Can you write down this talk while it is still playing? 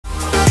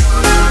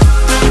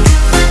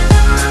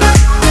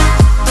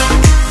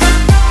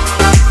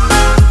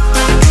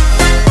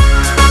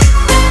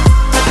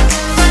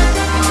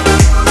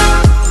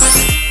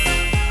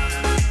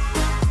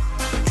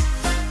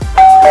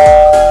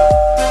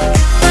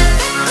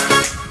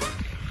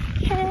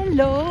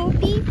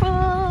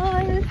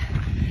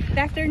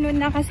afternoon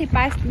na kasi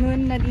past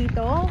noon na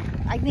dito.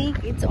 I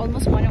think it's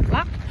almost 1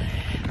 o'clock.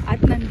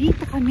 At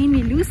nandito kami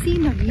ni Lucy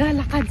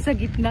naglalakad sa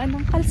gitna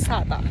ng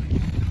kalsada.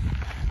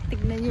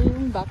 Tignan niyo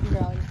yung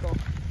background ko.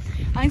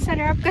 Ang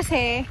sarap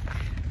kasi,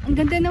 ang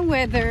ganda ng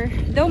weather.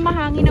 Daw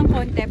mahangin ng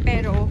konti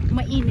pero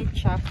mainit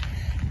siya.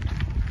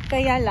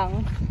 Kaya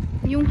lang,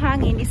 yung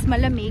hangin is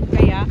malamig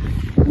kaya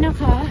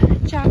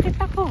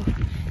naka-jacket ako.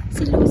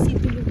 Si Lucy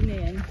tulog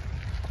na yan.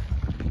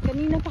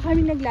 Kanina pa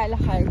kami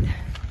naglalakad.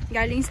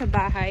 Galing sa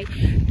bahay.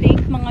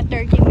 Take mga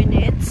 30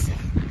 minutes.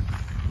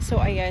 So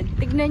ayan,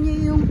 tignan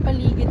niyo yung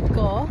paligid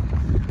ko.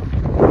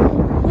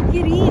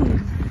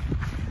 Mag-green.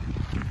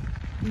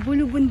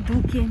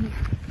 Bulubundukin.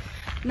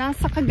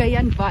 Nasa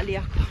Cagayan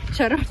Valley ako.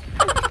 Charot.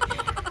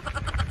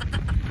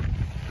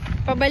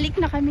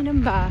 Pabalik na kami ng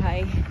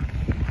bahay.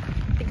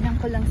 Tignan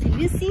ko lang si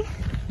Lucy.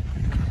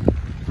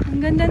 Ang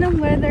ganda ng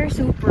weather,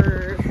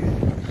 super.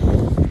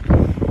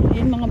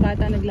 Ayan mga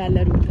bata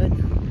naglalaro doon.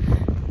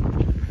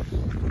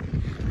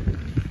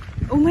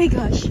 Oh my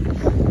gosh,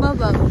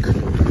 babang.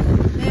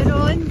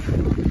 Meron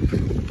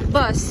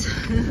bus.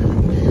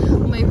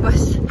 May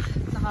bus.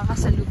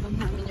 Nakakasalubong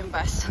namin yung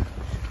bus.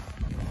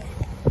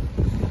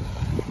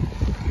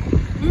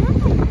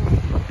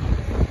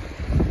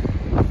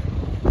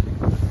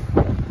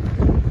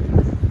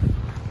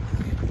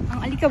 Ang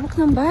alikabok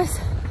ng bus.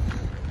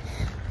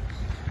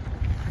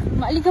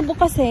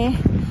 Maalikabok kasi,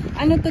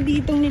 ano to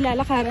ditong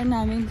nilalakaran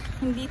namin.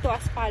 Hindi to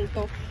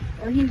asfalto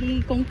or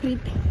hindi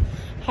concrete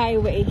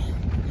highway.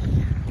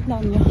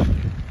 Tignan nyo.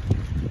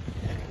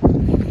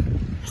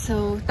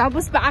 So,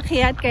 tapos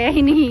paakyat kaya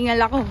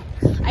hinihingal ako.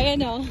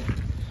 Ayan o.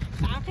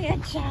 Paakyat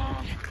siya.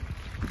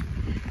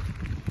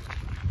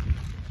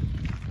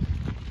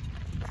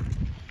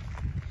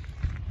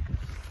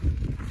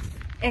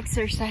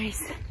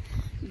 Exercise.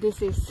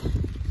 This is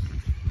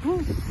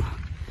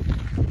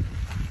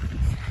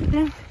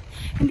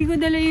hindi ko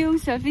dala yung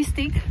selfie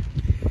stick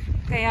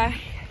kaya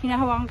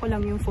hinahawakan ko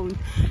lang yung phone.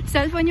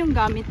 Cellphone yung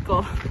gamit ko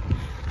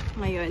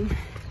ngayon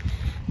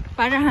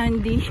para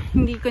handy,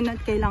 hindi ko na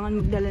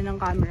kailangan magdala ng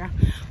camera.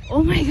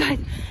 Oh my god,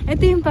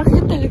 ito yung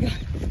packet talaga.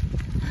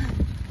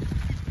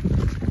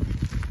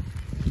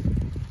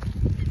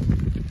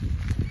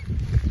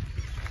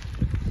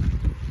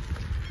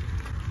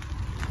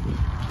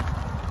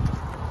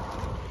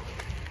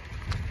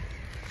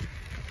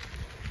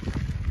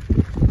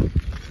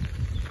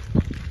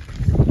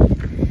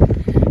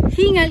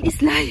 Hingal is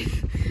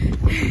life.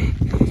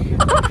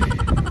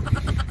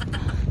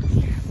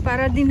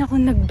 Para din ako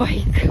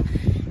nagbike.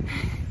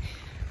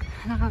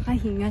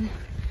 Nakakahingal.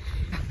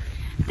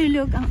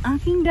 Tulog ang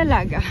aking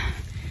dalaga.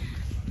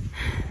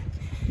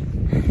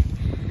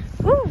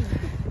 Woo!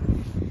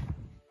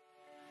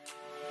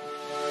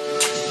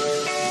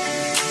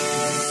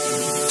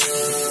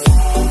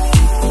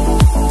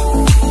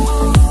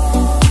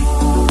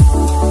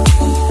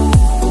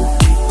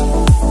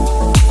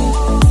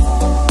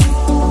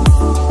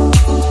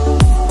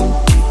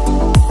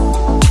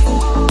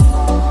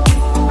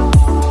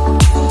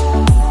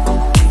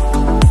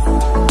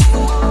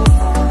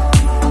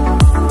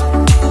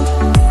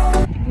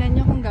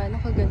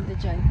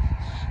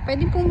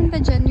 Pwede pumunta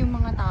dyan yung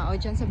mga tao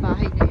dyan sa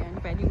bahay na yan.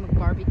 Pwede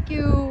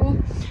mag-barbecue,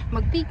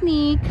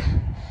 mag-picnic.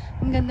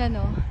 Ang ganda,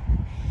 no?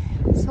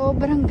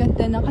 Sobrang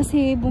ganda na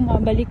kasi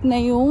bumabalik na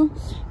yung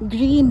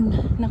green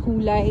na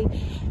kulay.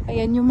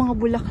 Ayan, yung mga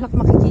bulaklak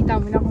makikita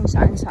mo na kung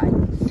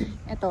saan-saan.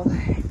 Ito,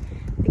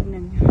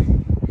 tignan nyo.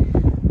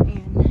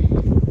 Ayan.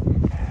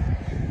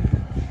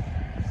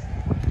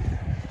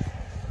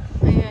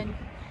 Ayan.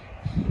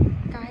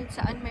 Kahit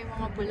saan may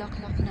mga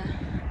bulaklak na.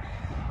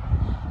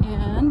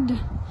 And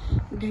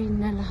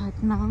green na lahat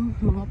ng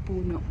mga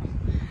puno.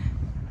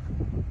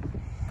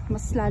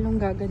 Mas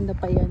lalong gaganda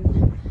pa yan.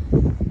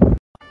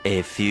 A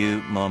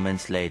few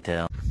moments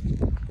later.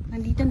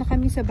 Nandito na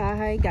kami sa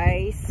bahay,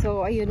 guys.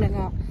 So, ayun na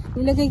nga.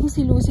 Nilagay ko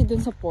si Lucy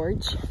dun sa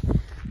porch.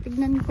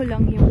 Tignan ko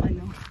lang yung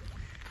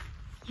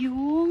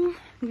yung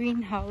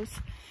greenhouse.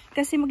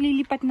 Kasi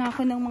maglilipat na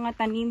ako ng mga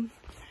tanim.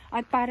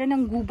 At para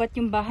nang gubat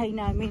yung bahay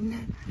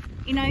namin.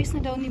 Inayos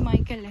na daw ni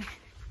Michael eh.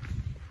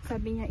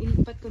 Sabi niya,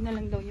 ilipat ko na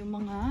lang daw yung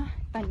mga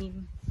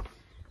tanim.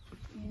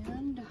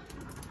 And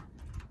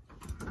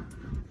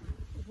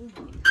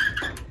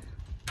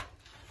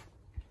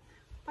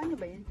paano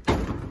ba yan?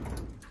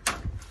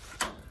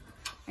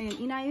 Ayan,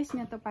 inayos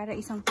niya to para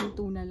isang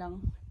pinto na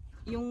lang.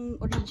 Yung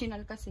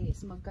original kasi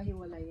is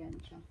magkahiwalayan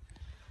siya.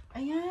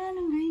 Ayan,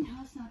 ang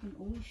greenhouse natin.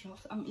 Oh,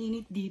 shucks. Ang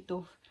init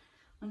dito.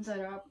 Ang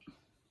sarap.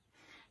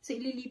 So,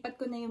 ililipat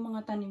ko na yung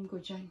mga tanim ko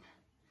dyan.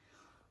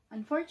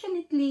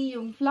 Unfortunately,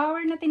 yung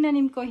flower na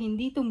tinanim ko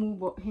hindi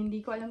tumubo.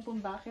 Hindi ko alam kung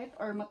bakit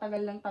or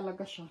matagal lang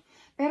talaga siya.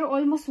 Pero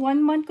almost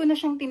 1 month ko na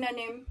siyang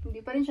tinanim.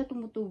 Hindi pa rin siya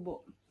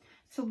tumutubo.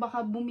 So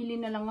baka bumili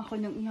na lang ako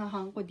ng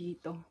ihahang ko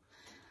dito.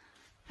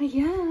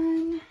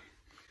 Ayan.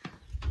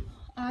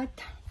 At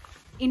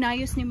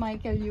inayos ni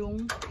Michael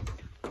yung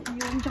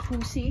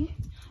jacuzzi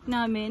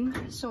namin.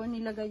 So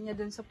nilagay niya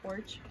dun sa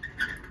porch.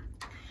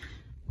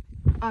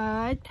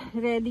 At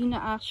ready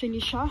na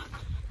actually siya.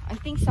 I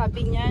think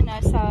sabi niya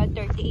nasa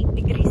 38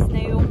 degrees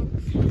na yung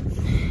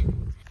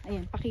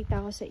ayan,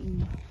 pakita ko sa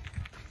inyo.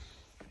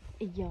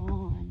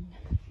 Ayan.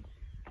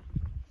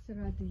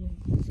 Sarado yan.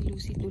 Si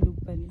Lucy tulog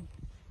pa rin.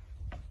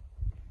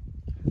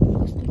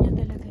 Gusto niya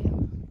talaga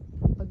yung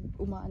pag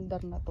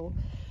umaandar na to,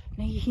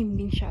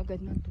 nahihimbing siya agad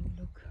ng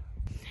tulog.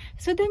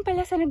 So doon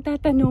pala sa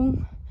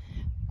nagtatanong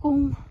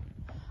kung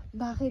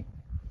bakit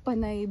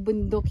panay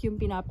bundok yung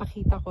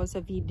pinapakita ko sa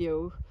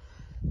video,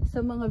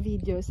 sa mga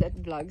videos at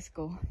vlogs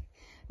ko.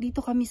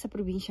 Dito kami sa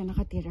probinsya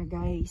nakatira,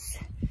 guys.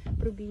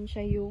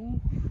 Probinsya yung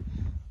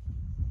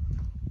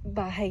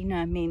bahay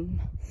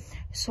namin.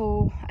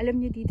 So, alam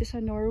niyo dito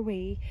sa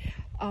Norway,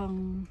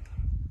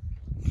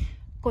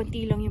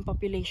 konti lang yung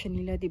population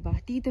nila, diba?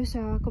 Dito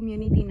sa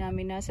community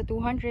namin, nasa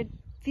 250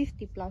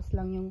 plus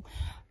lang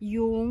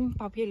yung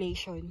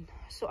population.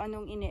 So,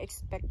 anong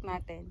ini-expect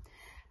natin?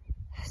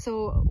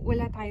 So,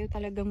 wala tayo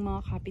talagang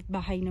mga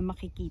kapitbahay na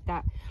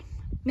makikita.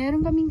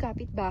 Meron kaming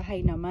kapitbahay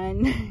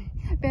naman.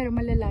 Pero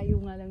malalayo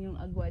nga lang yung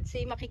agwat.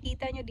 So,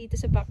 makikita nyo dito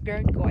sa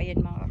background ko,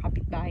 ayan mga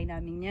kapitbahay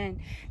namin yan.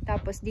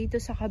 Tapos,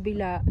 dito sa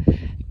kabila,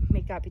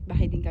 may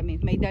kapitbahay din kami.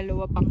 May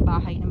dalawa pang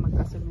bahay na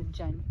magkasunod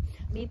dyan.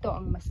 Dito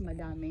ang mas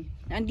madami.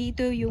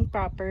 Andito yung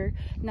proper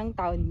ng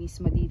town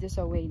mismo dito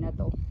sa way na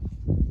to.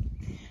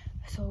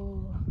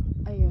 So,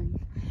 ayun.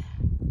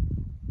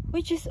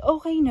 Which is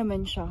okay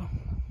naman siya.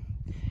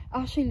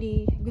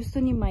 Actually,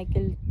 gusto ni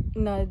Michael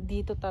na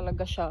dito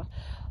talaga siya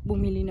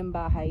bumili ng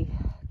bahay.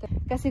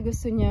 Kasi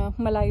gusto niya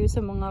malayo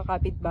sa mga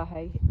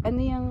kapitbahay. Ano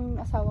yung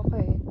asawa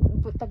ko eh?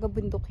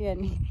 Taga-bundok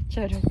yan eh.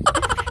 Charot.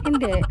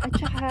 Hindi. At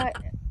saka,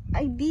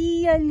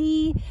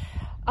 ideally,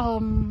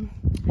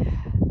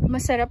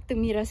 masarap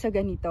tumira sa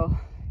ganito.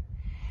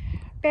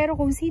 Pero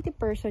kung city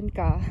person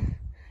ka,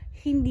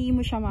 hindi mo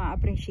siya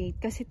ma-appreciate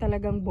kasi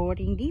talagang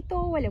boring dito,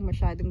 walang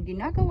masyadong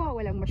ginagawa,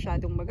 walang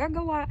masyadong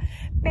magagawa.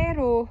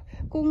 Pero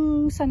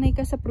kung sanay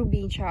ka sa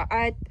probinsya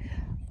at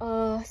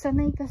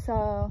sanay ka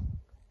sa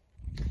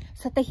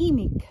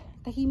tahimik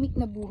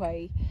na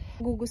buhay,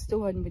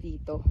 gugustuhan mo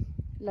dito.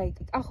 Like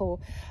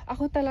ako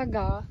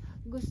talaga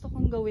gusto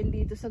kong gawin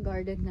dito sa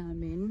garden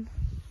namin.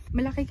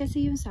 Malaki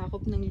kasi yung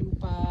sakop ng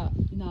lupa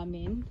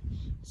namin.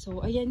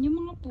 So, ayan yung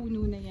mga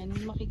puno na yan.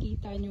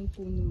 Makikita nyo yung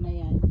puno na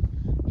yan.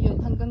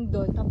 Ayun, hanggang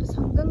doon. Tapos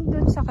hanggang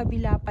doon sa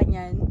kabila pa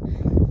yan.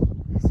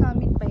 Sa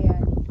amin pa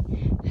yan.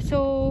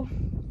 So,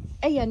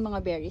 ayan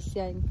mga berries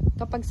yan.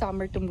 Kapag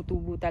summer,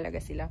 tumutubo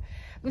talaga sila.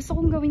 Gusto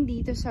kong gawin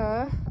dito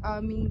sa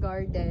aming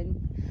garden.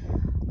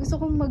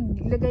 Gusto kong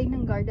maglagay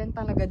ng garden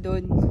talaga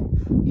doon.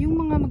 Yung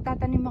mga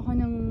magtatanim ako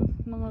ng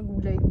mga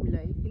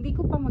gulay-gulay. Hindi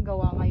ko pa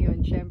magawa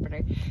ngayon,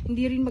 syempre.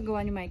 Hindi rin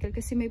magawa ni Michael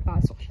kasi may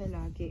pasok siya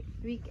lagi.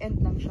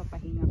 Weekend lang siya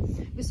pahinga.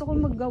 Gusto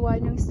kong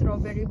maggawa ng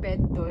strawberry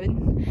bed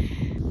doon.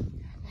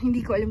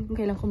 Hindi ko alam kung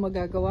kailan ko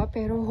magagawa.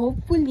 Pero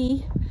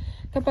hopefully,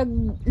 kapag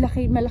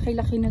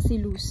malaki-laki na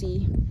si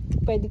Lucy,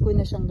 pwede ko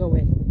na siyang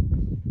gawin.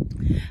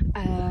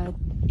 At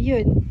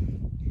yun.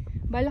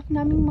 Balak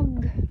namin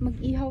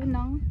mag-ihaw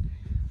ng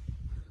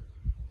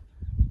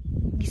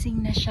gising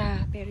na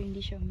siya, pero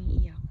hindi siya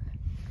umiiyak.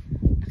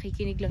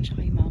 Nakikinig lang siya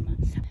kay mama.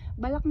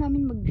 Balak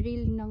namin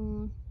mag-grill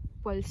ng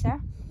pulsa.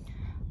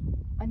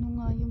 Ano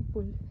nga yung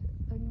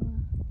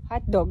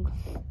hotdog.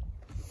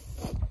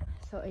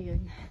 So,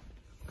 ayun.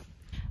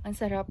 Ang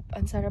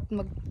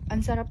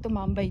sarap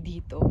tumambay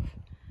dito.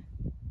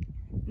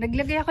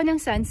 Naglagay ako ng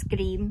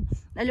sunscreen.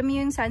 Alam mo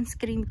yung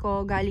sunscreen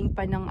ko, galing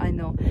pa ng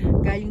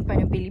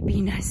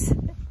Pilipinas.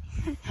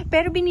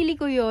 Pero binili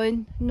ko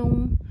yon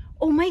nung,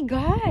 oh my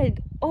God!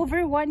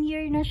 Over 1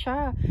 year na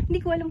siya. Hindi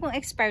ko alam kung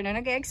expire na.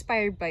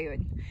 Nag-expire pa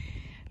yun.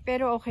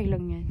 Pero okay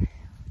lang yan.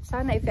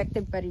 Sana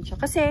effective pa rin siya.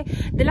 Kasi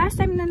the last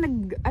time na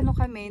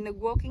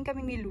nag-walking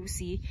kami ni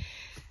Lucy,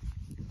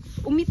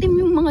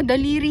 umitim yung mga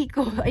daliri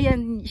ko.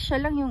 Ayan,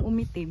 siya lang yung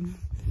umitim.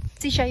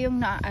 Kasi siya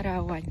yung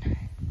naaarawan.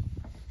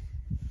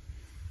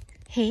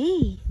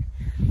 Hey!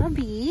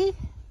 Bobby!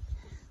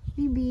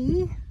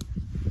 Bibi!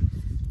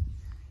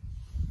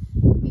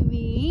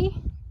 Bibi!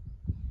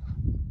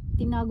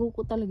 Tinago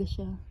ko talaga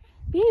siya.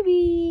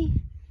 Baby!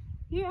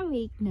 You're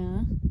awake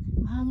na?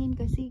 Mahangin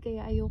kasi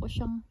kaya ayoko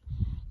siyang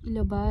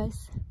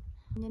ilabas.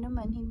 Yan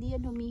naman, hindi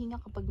yan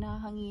humihinga kapag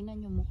nahanginan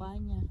yung mukha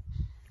niya.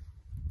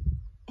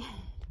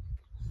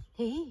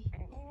 Hey!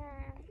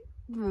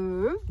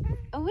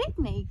 Awake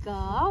na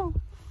ikaw?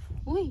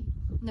 Uy!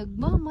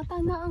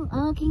 Nagmamata na ang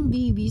aking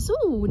baby. So,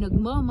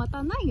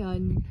 nagmamata na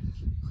yan.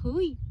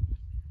 Huy!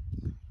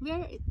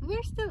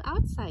 We're still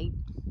outside.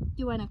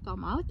 You wanna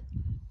come out?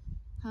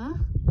 Huh?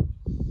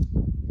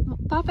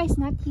 Papa is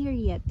not here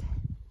yet.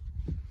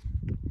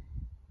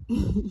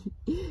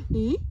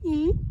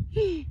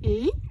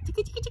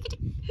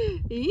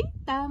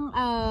 Tang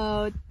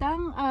out.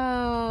 Tang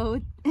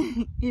out.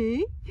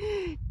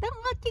 Tang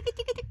out.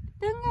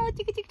 Tang out.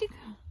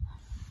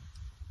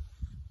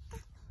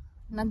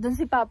 Nandun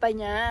si Papa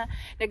niya.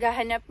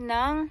 Naghahanap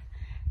ng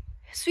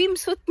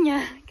swimsuit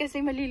niya.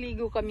 Kasi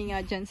maliligo kami nga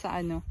dyan sa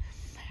ano.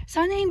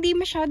 Sana hindi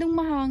masyadong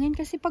mahangin.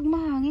 Kasi pag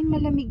mahangin,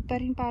 malamig pa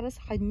rin para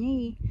sa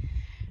kanya eh.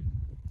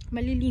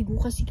 Maliligo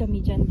kasi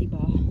kami dyan,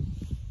 diba?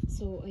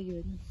 So,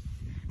 ayun.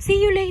 See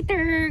you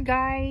later,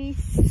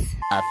 guys!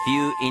 A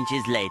few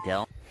inches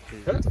later.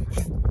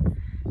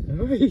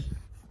 Ay!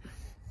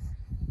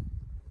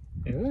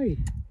 Ay!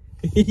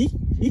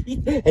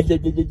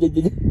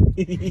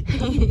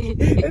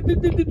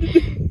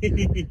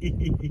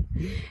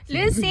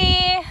 Lucy!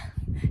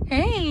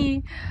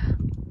 Hey!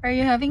 Are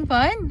you having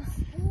fun?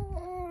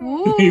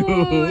 Ooh,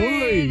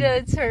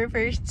 that's her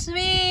first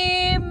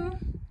swim!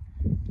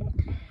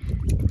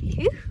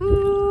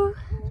 Yoo-hoo!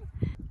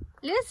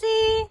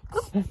 Lucy!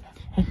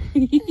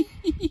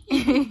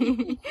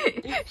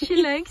 She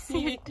likes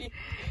it.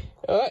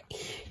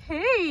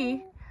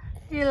 Hey!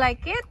 You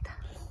like it?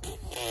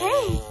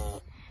 Hey!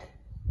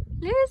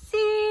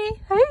 Lucy!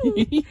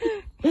 Hey!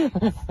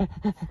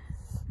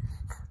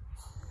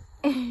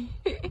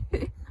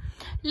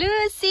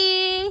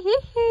 Lucy!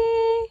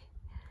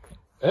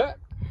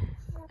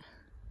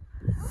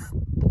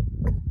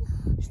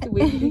 It's the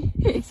wind.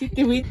 It's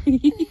the wind.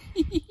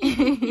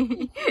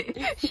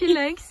 She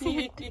likes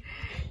it.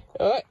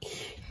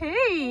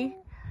 Hey!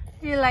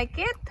 You like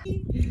it?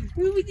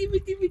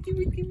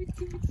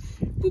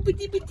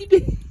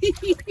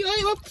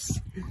 Oops!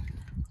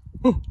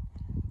 Oh,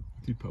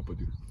 what did Papa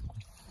do?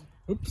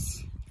 Oops!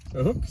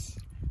 Oops!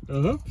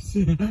 Oops!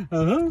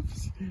 Oops!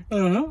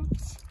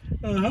 Oops!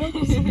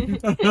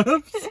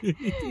 Oops!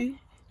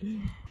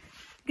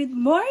 Good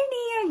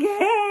morning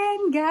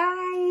again,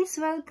 guys!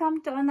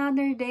 Welcome to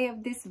another day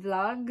of this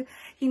vlog.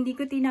 Hindi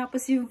ko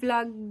tinapos yung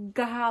vlog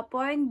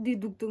kahapon.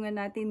 Didugtungan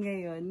natin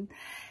ngayon.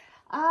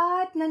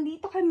 At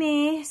nandito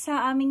kami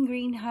sa aming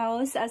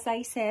greenhouse. As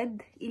I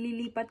said,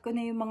 ililipat ko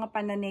na yung mga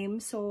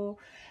pananim. So,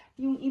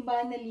 yung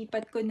iba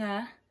nalipat ko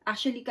na.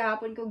 Actually,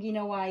 kahapon ko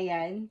ginawa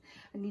yan.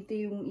 Nandito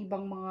yung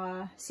ibang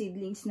mga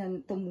seedlings na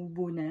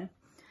tumubo na.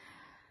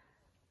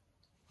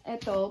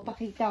 Eto,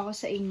 pakita ko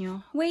sa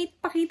inyo. Wait,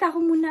 pakita ko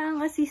muna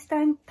ang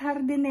assistant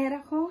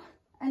jardinera ko.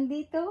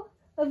 Andito.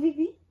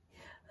 Habibi.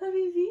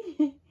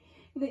 Habibi.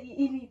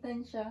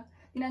 Naiinitan siya.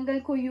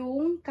 Tinanggal ko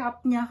yung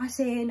cap niya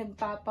kasi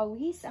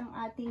nagpapawis ang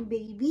ating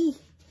baby.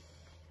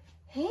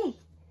 Hey,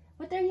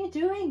 what are you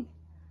doing?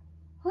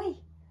 Hoy,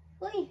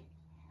 hoy.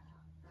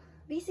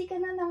 Busy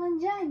ka na naman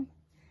dyan.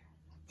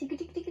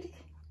 Tik-tik-tik-tik.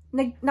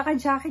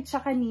 Naka-jacket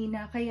siya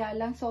kanina, kaya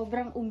lang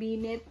sobrang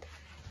uminit.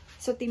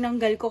 So,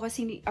 tinanggal ko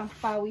kasi ang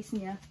pawis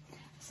niya.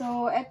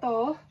 So,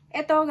 eto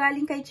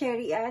galing kay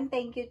Cherry Ann.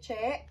 Thank you,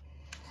 Che.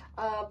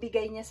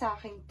 Bigay niya sa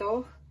akin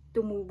to.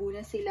 Tumubo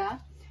na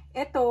sila.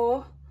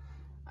 Eto,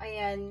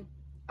 ayan.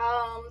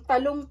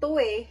 Talong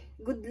to eh.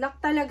 Good luck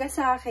talaga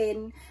sa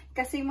akin.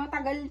 Kasi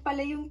matagal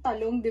pala yung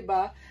talong, 'di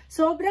ba?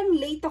 Sobrang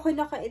late ako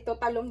ito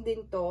talong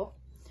din to.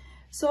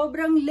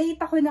 Sobrang late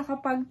ako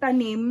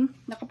nakapagtanim,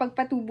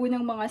 nakapagpatubo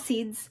ng mga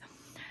seeds.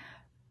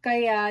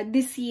 Kaya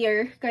this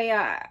year,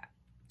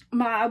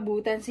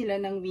 maaabutan sila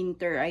ng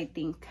winter, I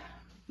think.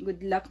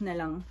 Good luck na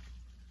lang.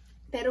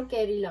 Pero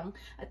carry lang.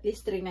 At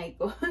least trinay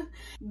ko.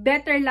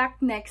 Better luck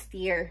next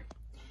year.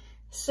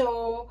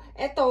 So,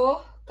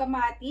 eto,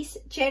 kamatis.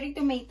 Cherry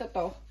tomato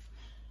to.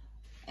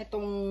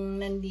 Etong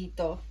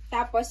nandito.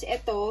 Tapos,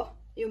 eto,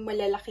 yung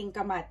malalaking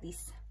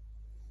kamatis.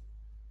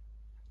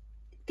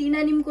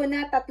 Tinanim ko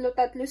na,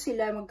 tatlo-tatlo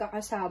sila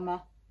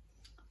magkakasama.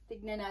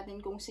 Tignan natin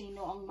kung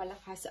sino ang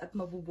malakas at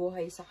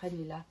mabubuhay sa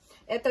kanila.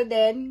 Ito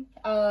din,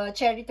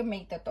 cherry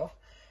tomato to.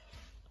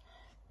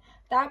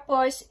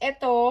 Tapos,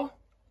 ito,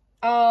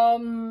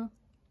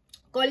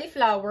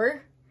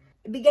 cauliflower.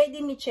 Ibigay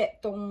din ni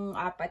Che tong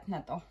 4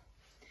 na to.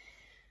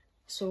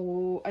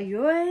 So,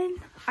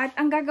 ayun. At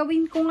ang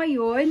gagawin ko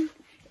ngayon,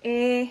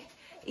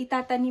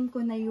 itatanim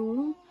ko na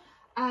yung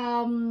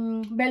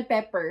bell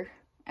pepper.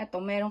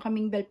 Ito, meron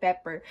kaming bell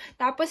pepper.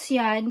 Tapos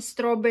yan,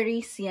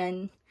 strawberries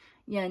yan.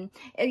 Yan.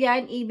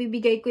 Yan,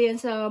 ibibigay ko yan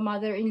sa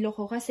mother-in-law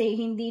ko kasi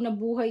hindi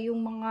nabuhay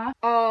yung mga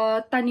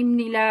tanim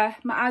nila.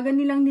 Maaga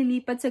nilang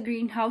nilipat sa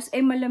greenhouse,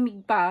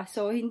 malamig pa.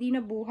 So, hindi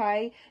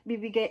nabuhay.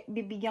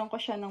 Bibigyan ko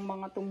siya ng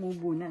mga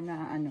tumubo na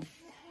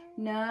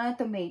na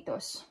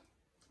tomatoes.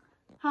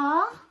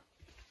 Huh?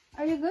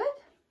 Are you good?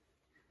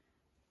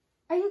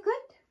 Are you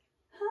good?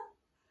 Huh?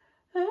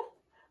 Huh?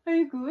 Are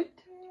you good?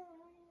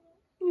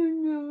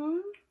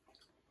 No.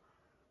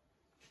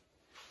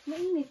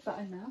 Mainit pa,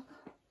 anak?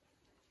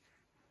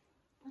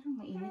 Parang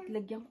mainit.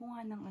 Lagyan ko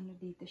nga ng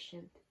dito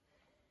shield.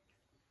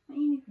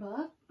 Mainit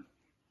ba?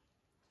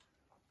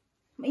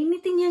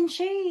 Mainitin yan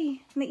siya eh.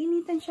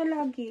 Mainitan siya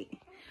lagi.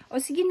 O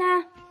sige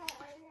na.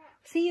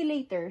 See you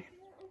later.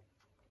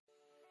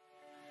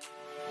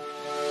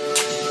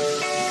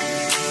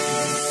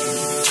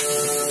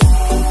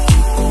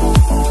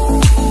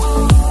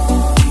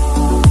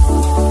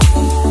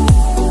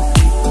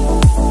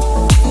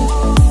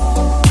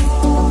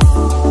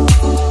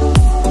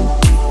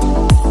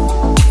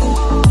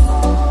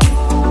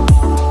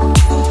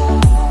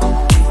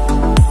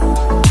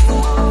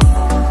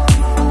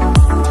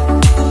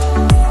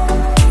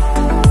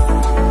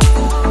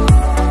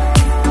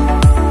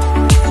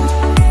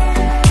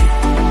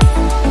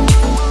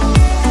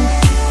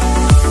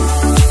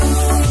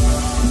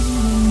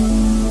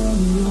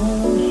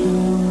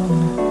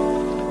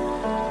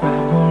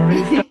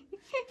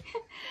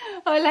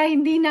 pala,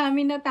 hindi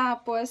namin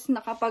natapos.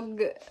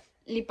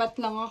 Nakapaglipat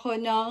lang ako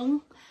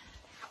ng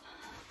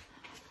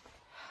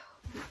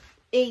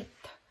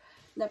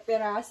 8 na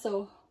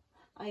piraso.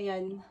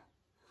 Ayan.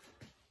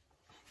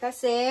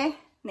 Kasi,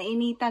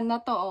 nainitan na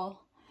to, oh.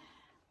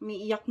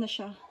 Umiiyak na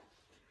siya.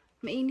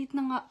 Mainit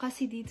na nga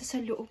kasi dito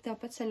sa loob.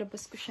 Dapat sa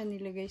labas ko siya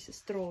nilagay sa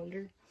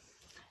stroller.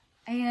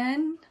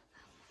 Ayan.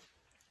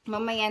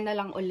 Mamaya na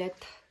lang ulit.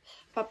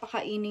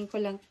 Papakainin ko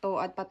lang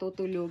to at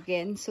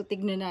patutulugin. So,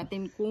 tignan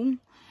natin kung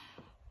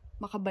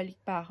makabalik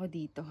pa ako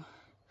dito.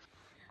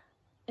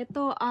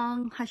 Ito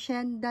ang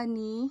Hacienda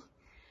ni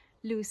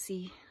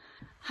Lucy.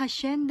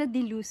 Hacienda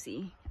de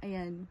Lucy.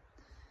 Ayan.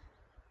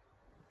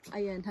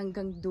 Ayan,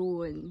 hanggang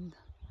doon.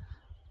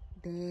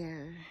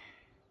 There.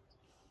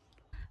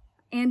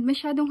 And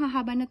masyadong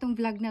hahaba na tong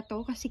vlog na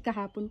to kasi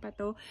kahapon pa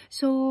to.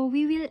 So,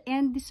 we will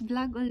end this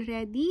vlog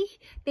already.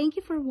 Thank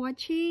you for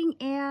watching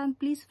and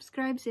please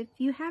subscribe if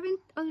you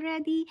haven't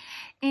already.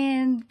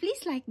 And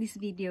please like this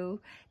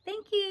video.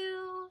 Thank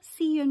you.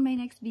 See you in my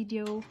next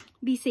video.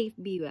 Be safe,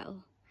 be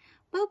well.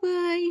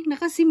 Bye-bye.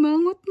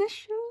 Nakasimangot na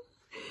siya.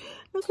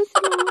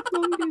 Nakasimangot na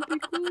ang bebe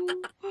ko.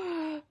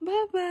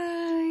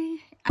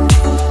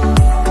 Bye-bye.